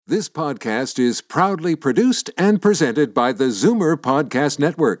This podcast is proudly produced and presented by the Zoomer Podcast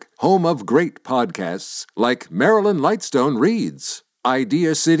Network, home of great podcasts like Marilyn Lightstone Reads,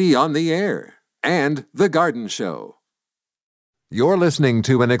 Idea City on the Air, and The Garden Show. You're listening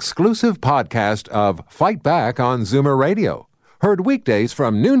to an exclusive podcast of Fight Back on Zoomer Radio. Heard weekdays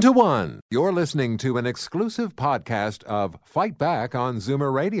from noon to 1. You're listening to an exclusive podcast of Fight Back on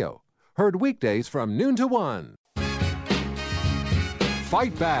Zoomer Radio. Heard weekdays from noon to 1.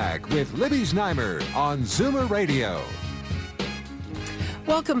 Fight Back with Libby Znaimer on Zoomer Radio.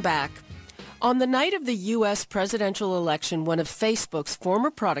 Welcome back. On the night of the U.S. presidential election, one of Facebook's former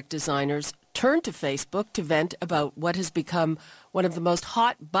product designers turned to Facebook to vent about what has become one of the most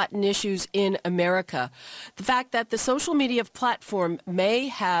hot-button issues in America. The fact that the social media platform may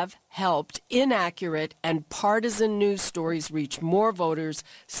have helped inaccurate and partisan news stories reach more voters,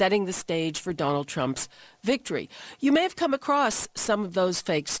 setting the stage for Donald Trump's victory. You may have come across some of those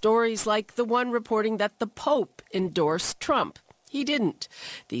fake stories, like the one reporting that the Pope endorsed Trump. He didn't.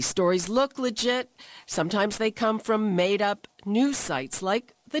 These stories look legit. Sometimes they come from made-up news sites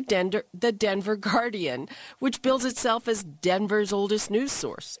like the Denver Guardian, which bills itself as Denver's oldest news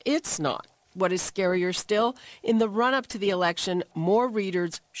source. It's not. What is scarier still, in the run-up to the election, more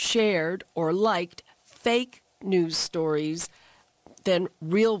readers shared or liked fake news stories than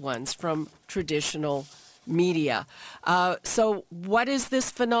real ones from traditional media. So what is this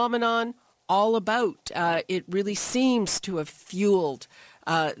phenomenon all about? It really seems to have fueled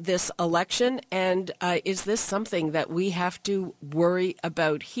this election, and is this something that we have to worry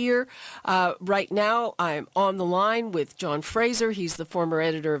about here? Right now, I'm on the line with John Fraser. He's the former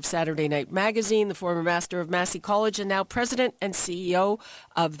editor of Saturday Night Magazine, the former master of Massey College, and now president and CEO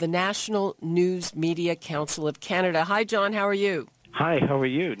of the National News Media Council of Canada. Hi, John. How are you? Hi, how are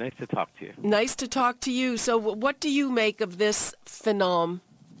you? Nice to talk to you. Nice to talk to you. So what do you make of this phenomenon?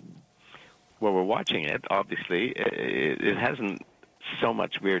 Well, we're watching it, obviously. It hasn't so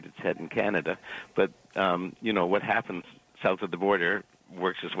much reared its head in Canada, but, what happens south of the border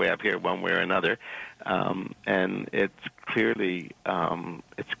works its way up here one way or another, and it's clearly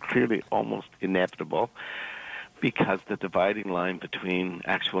almost inevitable, because the dividing line between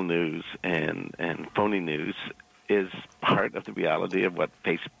actual news and phony news is part of the reality of what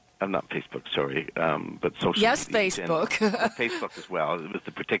not Facebook, sorry, but social yes, media. Yes, Facebook. Facebook as well. It was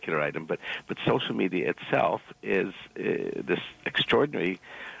the particular item. But social media itself is this extraordinary,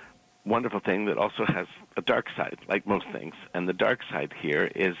 wonderful thing that also has a dark side, like most things. And the dark side here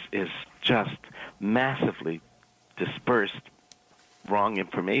is just massively dispersed wrong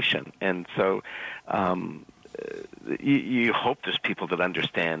information. And so you hope there's people that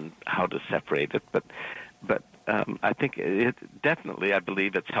understand how to separate it, but I think it definitely, I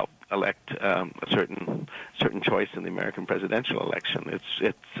believe it's helped elect a certain choice in the American presidential election.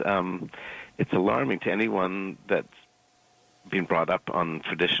 It's alarming to anyone that's been brought up on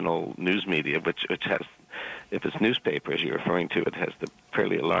traditional news media, which has, if it's newspapers you're referring to, it has the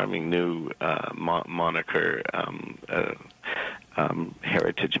fairly alarming new moniker,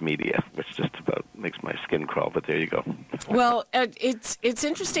 heritage media, which just about makes my skin crawl, but there you go. Well, it's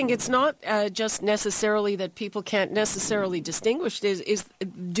interesting. It's not just necessarily that people can't necessarily distinguish.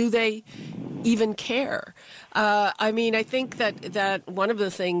 Do they even care? I think that one of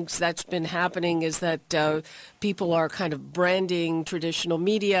the things that's been happening is that people are kind of branding traditional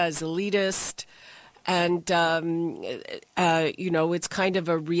media as elitist. And, it's kind of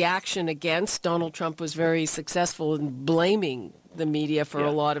a reaction against. Donald Trump was very successful in blaming the media for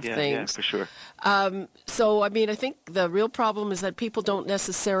a lot of things. Yeah, for sure. I think the real problem is that people don't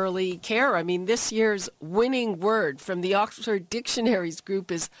necessarily care. I mean, this year's winning word from the Oxford Dictionaries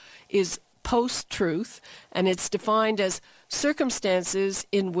group is post-truth, and it's defined as circumstances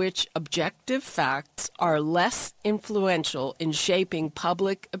in which objective facts are less influential in shaping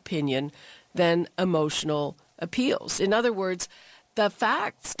public opinion than emotional appeals. In other words, the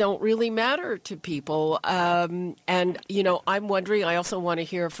facts don't really matter to people. I'm wondering, I also want to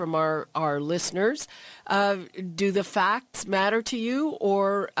hear from our listeners, do the facts matter to you,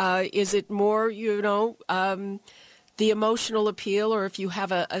 or is it more, the emotional appeal, or if you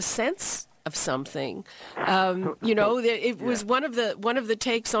have a sense of something? It was one of the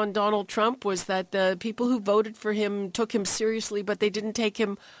takes on Donald Trump was that the people who voted for him took him seriously, but they didn't take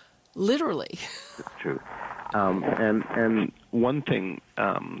him literally. It's true. And one thing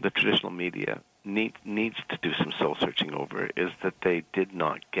the traditional media needs to do some soul searching over is that they did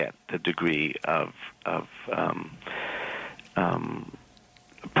not get the degree of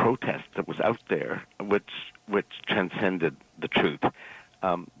protest that was out there, which transcended the truth.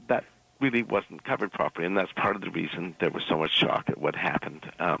 That really wasn't covered properly, and that's part of the reason there was so much shock at what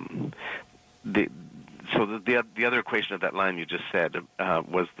happened. The other equation of that line you just said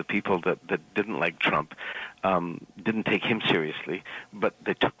was the people that didn't like Trump didn't take him seriously, but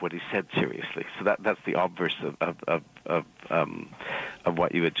they took what he said seriously. So that's the obverse of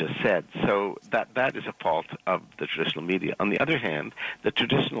what you had just said. So that is a fault of the traditional media. On the other hand, the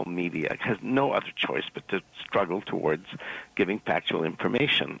traditional media has no other choice but to struggle towards giving factual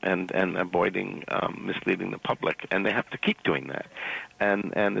information and avoiding misleading the public, and they have to keep doing that.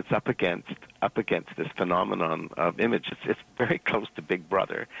 And it's up against this phenomenon of image. It's very close to Big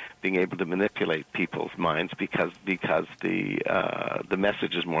Brother, being able to manipulate people's minds because the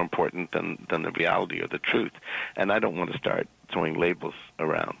message is more important than the reality or the truth. And I don't want to start throwing labels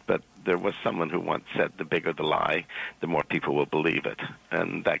around, but there was someone who once said, the bigger the lie, the more people will believe it.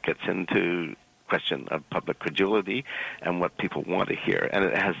 And that gets into question of public credulity and what people want to hear. And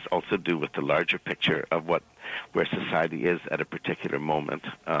it has also to do with the larger picture of where society is at a particular moment,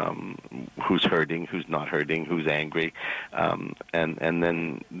 who's hurting, who's not hurting, who's angry, and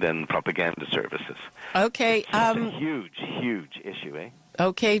then propaganda services. Okay. It's a huge issue, eh?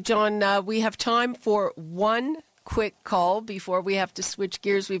 Okay, John, we have time for one quick call before we have to switch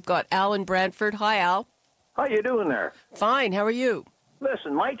gears. We've got Al in Brantford. Hi, Al. How you doing there? Fine. How are you?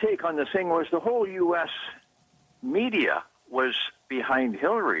 Listen, my take on the thing was the whole U.S. media was behind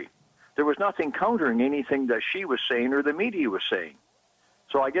Hillary. There was nothing countering anything that she was saying or the media was saying.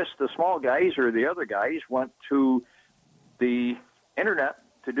 So I guess the small guys or the other guys went to the internet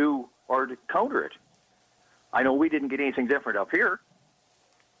to counter it. I know we didn't get anything different up here.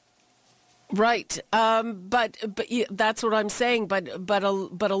 Right, but that's what I'm saying. But a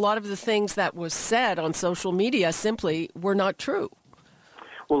lot of the things that was said on social media simply were not true.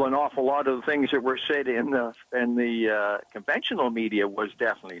 Well, an awful lot of the things that were said in the conventional media was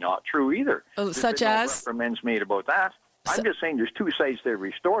definitely not true either. Such as? No reprimands made about that. I'm just saying there's two sides to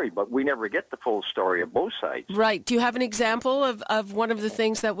every story, but we never get the full story of both sides. Right. Do you have an example of one of the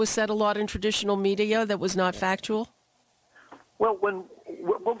things that was said a lot in traditional media that was not factual? Well,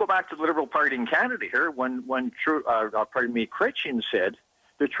 we'll go back to the Liberal Party in Canada here. When Chrétien said,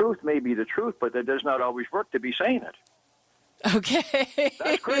 the truth may be the truth, but it does not always work to be saying it. Okay.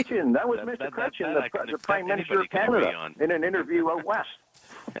 That's Chrétien. That was Mr. Chrétien, the Prime Minister of Canada, in an interview out west.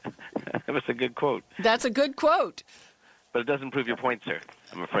 That was a good quote. That's a good quote. But it doesn't prove your point, sir,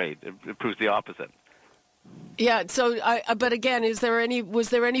 I'm afraid. It proves the opposite. Yeah, so, but again, was there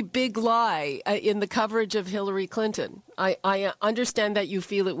any big lie in the coverage of Hillary Clinton? I understand that you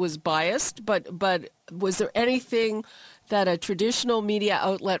feel it was biased, but was there anything that a traditional media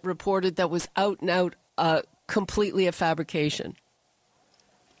outlet reported that was out and out completely a fabrication?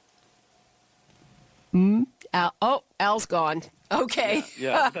 Al's gone. Okay.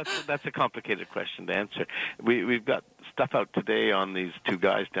 Yeah, that's a complicated question to answer. We've got stuff out today on these two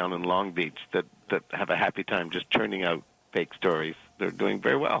guys down in Long Beach that have a happy time just churning out fake stories. They're doing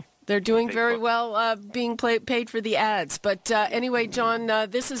very well. They're doing very well being paid for the ads. But anyway, John,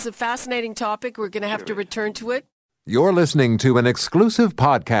 this is a fascinating topic. We're going to have to return to it. You're listening to an exclusive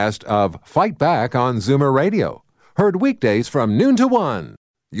podcast of Fight Back on Zoomer Radio. Heard weekdays from noon to 1.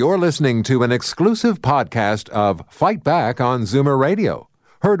 You're listening to an exclusive podcast of Fight Back on Zoomer Radio.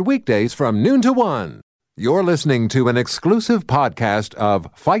 Heard weekdays from noon to 1. You're listening to an exclusive podcast of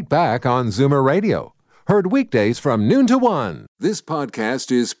Fight Back on Zoomer Radio. Heard weekdays from noon to 1. This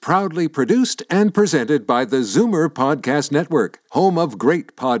podcast is proudly produced and presented by the Zoomer Podcast Network, home of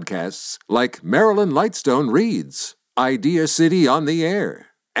great podcasts like Marilyn Lightstone Reads, Idea City on the Air,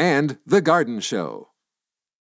 and The Garden Show.